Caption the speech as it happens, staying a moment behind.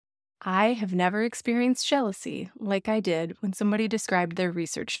I have never experienced jealousy like I did when somebody described their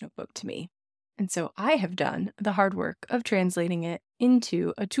research notebook to me. And so I have done the hard work of translating it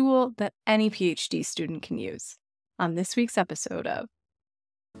into a tool that any PhD student can use on this week's episode of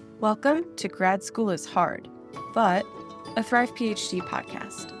Welcome to Grad School is Hard, but a Thrive PhD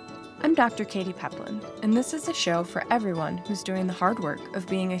podcast. I'm Dr. Katie Peplin, and this is a show for everyone who's doing the hard work of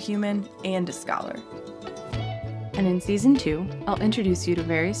being a human and a scholar. And in Season 2, I'll introduce you to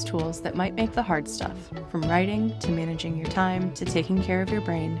various tools that might make the hard stuff, from writing to managing your time to taking care of your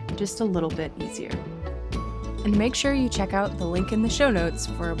brain, just a little bit easier. And make sure you check out the link in the show notes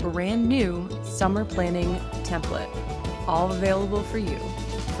for a brand new summer planning template, all available for you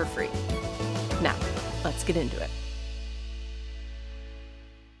for free. Now, let's get into it.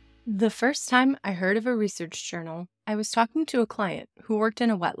 The first time I heard of a research journal, I was talking to a client who worked in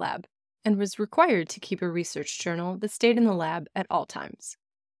a wet lab and was required to keep a research journal that stayed in the lab at all times.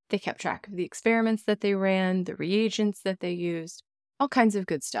 They kept track of the experiments that they ran, the reagents that they used, all kinds of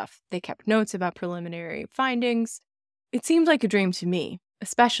good stuff. They kept notes about preliminary findings. It seemed like a dream to me,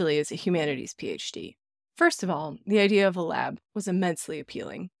 especially as a humanities PhD. First of all, the idea of a lab was immensely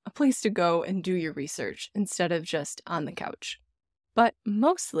appealing, a place to go and do your research instead of just on the couch. But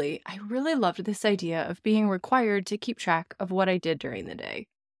mostly, I really loved this idea of being required to keep track of what I did during the day.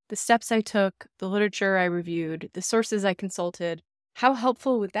 The steps I took, the literature I reviewed, the sources I consulted, how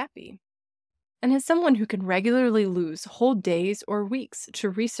helpful would that be? And as someone who can regularly lose whole days or weeks to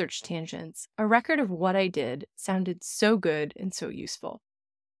research tangents, a record of what I did sounded so good and so useful.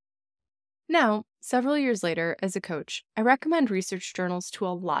 Now, several years later, as a coach, I recommend research journals to a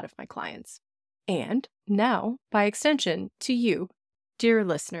lot of my clients. And now, by extension, to you, dear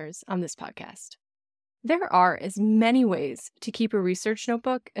listeners on this podcast. There are as many ways to keep a research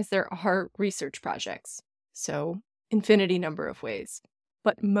notebook as there are research projects. So, infinity number of ways.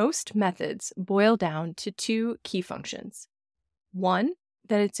 But most methods boil down to two key functions. One,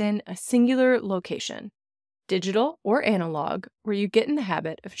 that it's in a singular location, digital or analog, where you get in the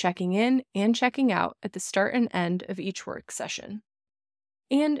habit of checking in and checking out at the start and end of each work session.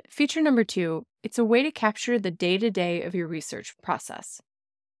 And feature number two, it's a way to capture the day-to-day of your research process.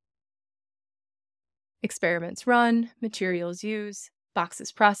 Experiments run, materials used,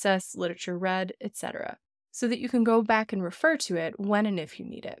 boxes processed, literature read, etc., so that you can go back and refer to it when and if you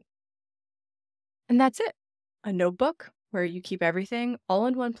need it. And that's it. A notebook where you keep everything all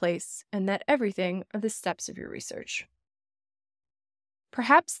in one place, and that everything are the steps of your research.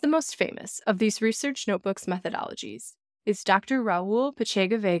 Perhaps the most famous of these research notebooks methodologies is Dr. Raul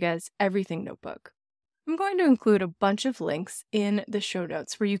Pechega-Vega's Everything Notebook. I'm going to include a bunch of links in the show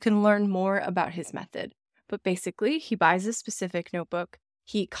notes where you can learn more about his method. But basically, he buys a specific notebook,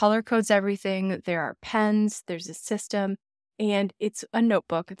 he color codes everything, there are pens, there's a system, and it's a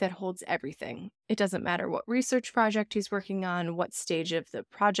notebook that holds everything. It doesn't matter what research project he's working on, what stage of the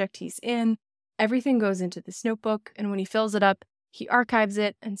project he's in, everything goes into this notebook, and when he fills it up, he archives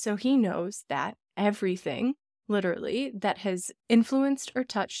it, and so he knows that everything, literally, that has influenced or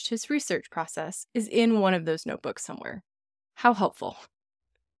touched his research process is in one of those notebooks somewhere. How helpful.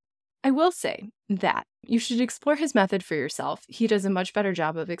 I will say that you should explore his method for yourself. He does a much better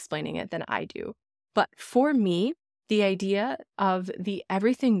job of explaining it than I do. But for me, the idea of the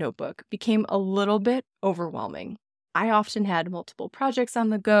Everything Notebook became a little bit overwhelming. I often had multiple projects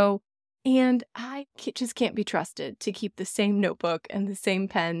on the go, and I just can't be trusted to keep the same notebook and the same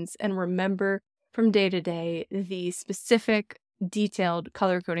pens and remember from day to day the specific, detailed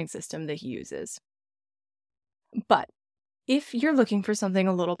color coding system that he uses. But if you're looking for something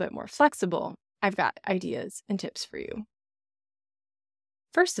a little bit more flexible, I've got ideas and tips for you.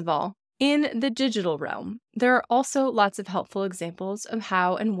 First of all, in the digital realm, there are also lots of helpful examples of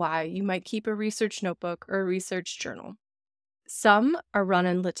how and why you might keep a research notebook or a research journal. Some are run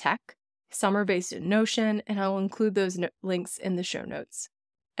in LaTeX, some are based in Notion, and I'll include those links in the show notes.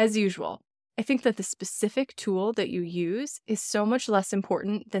 As usual, I think that the specific tool that you use is so much less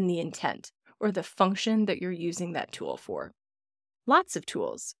important than the intent or the function that you're using that tool for. Lots of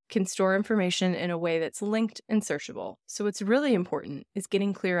tools can store information in a way that's linked and searchable, so what's really important is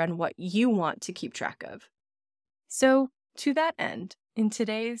getting clear on what you want to keep track of. So, to that end, in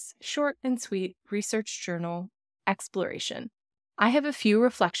today's short and sweet research journal exploration, I have a few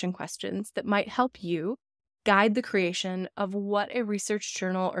reflection questions that might help you guide the creation of what a research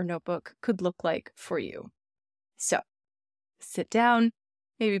journal or notebook could look like for you. So, sit down,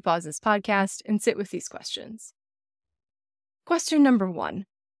 maybe pause this podcast, and sit with these questions. Question number 1.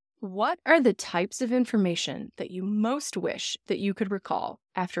 What are the types of information that you most wish that you could recall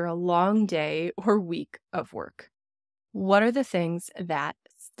after a long day or week of work? What are the things that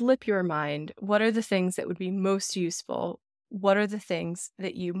flip your mind. What are the things that would be most useful? What are the things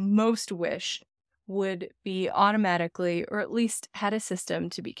that you most wish would be automatically, or at least had a system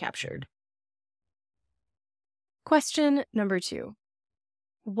to be captured? Question number 2.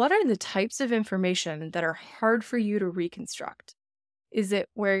 What are the types of information that are hard for you to reconstruct? Is it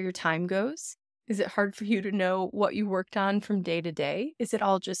where your time goes? Is it hard for you to know what you worked on from day to day? Is it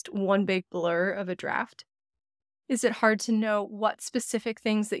all just one big blur of a draft? Is it hard to know what specific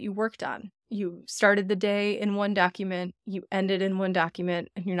things that you worked on? You started the day in one document, you ended in one document,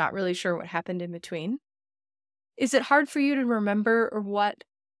 and you're not really sure what happened in between? Is it hard for you to remember or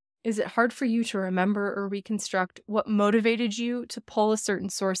reconstruct what motivated you to pull a certain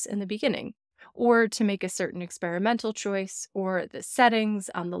source in the beginning, or to make a certain experimental choice, or the settings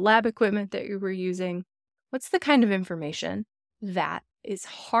on the lab equipment that you were using? What's the kind of information that is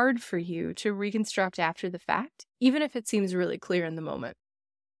hard for you to reconstruct after the fact, even if it seems really clear in the moment?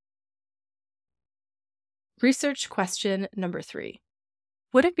 Research question number 3.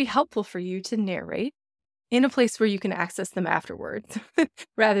 Would it be helpful for you to narrate in a place where you can access them afterwards,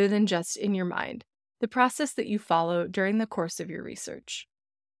 rather than just in your mind, the process that you follow during the course of your research?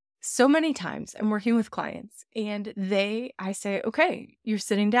 So many times I'm working with clients and I say, okay, you're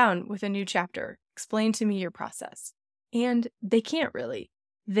sitting down with a new chapter. Explain to me your process. And they can't really.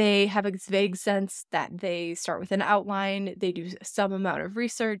 They have a vague sense that they start with an outline, they do some amount of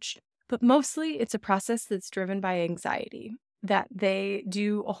research, but mostly it's a process that's driven by anxiety, that they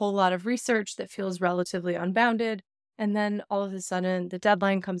do a whole lot of research that feels relatively unbounded, and then all of a sudden the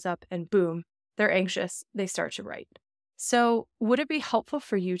deadline comes up and boom, they're anxious, they start to write. So would it be helpful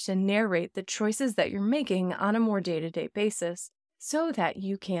for you to narrate the choices that you're making on a more day-to-day basis so that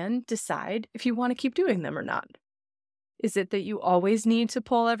you can decide if you want to keep doing them or not? Is it that you always need to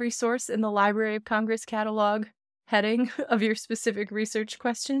pull every source in the Library of Congress catalog heading of your specific research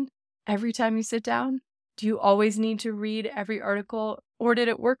question every time you sit down? Do you always need to read every article, or did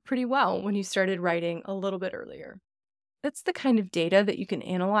it work pretty well when you started writing a little bit earlier? That's the kind of data that you can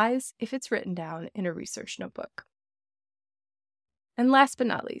analyze if it's written down in a research notebook. And last but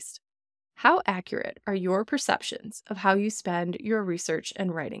not least, how accurate are your perceptions of how you spend your research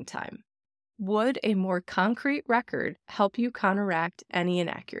and writing time? Would a more concrete record help you counteract any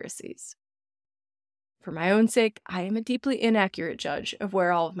inaccuracies? For my own sake, I am a deeply inaccurate judge of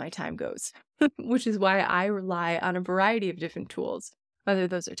where all of my time goes, which is why I rely on a variety of different tools, whether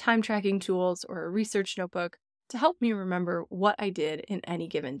those are time tracking tools or a research notebook, to help me remember what I did in any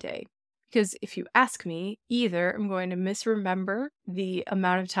given day. Because if you ask me, either I'm going to misremember the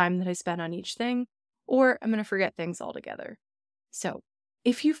amount of time that I spent on each thing, or I'm going to forget things altogether. So,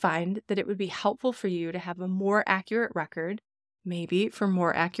 if you find that it would be helpful for you to have a more accurate record, maybe for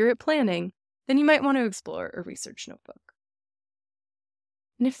more accurate planning, then you might want to explore a research notebook.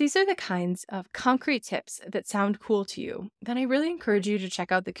 And if these are the kinds of concrete tips that sound cool to you, then I really encourage you to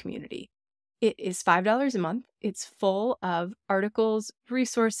check out the community. It is $5 a month. It's full of articles,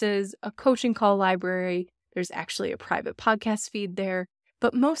 resources, a coaching call library. There's actually a private podcast feed there,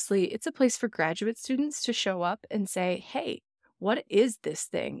 but mostly it's a place for graduate students to show up and say, hey, what is this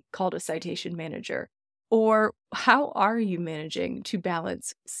thing called a citation manager? Or how are you managing to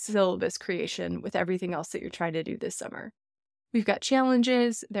balance syllabus creation with everything else that you're trying to do this summer? We've got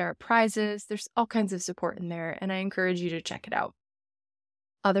challenges, there are prizes, there's all kinds of support in there, and I encourage you to check it out.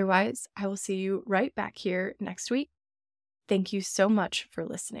 Otherwise, I will see you right back here next week. Thank you so much for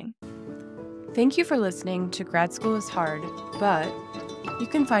listening. Thank you for listening to Grad School is Hard, but you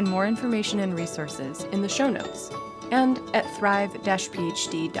can find more information and resources in the show notes and at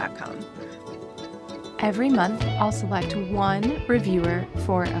thrive-phd.com. Every month, I'll select one reviewer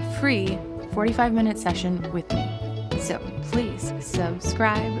for a free 45-minute session with me. So please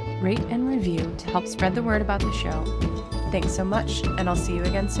subscribe, rate, and review to help spread the word about the show. Thanks so much, and I'll see you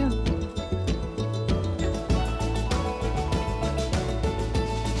again soon.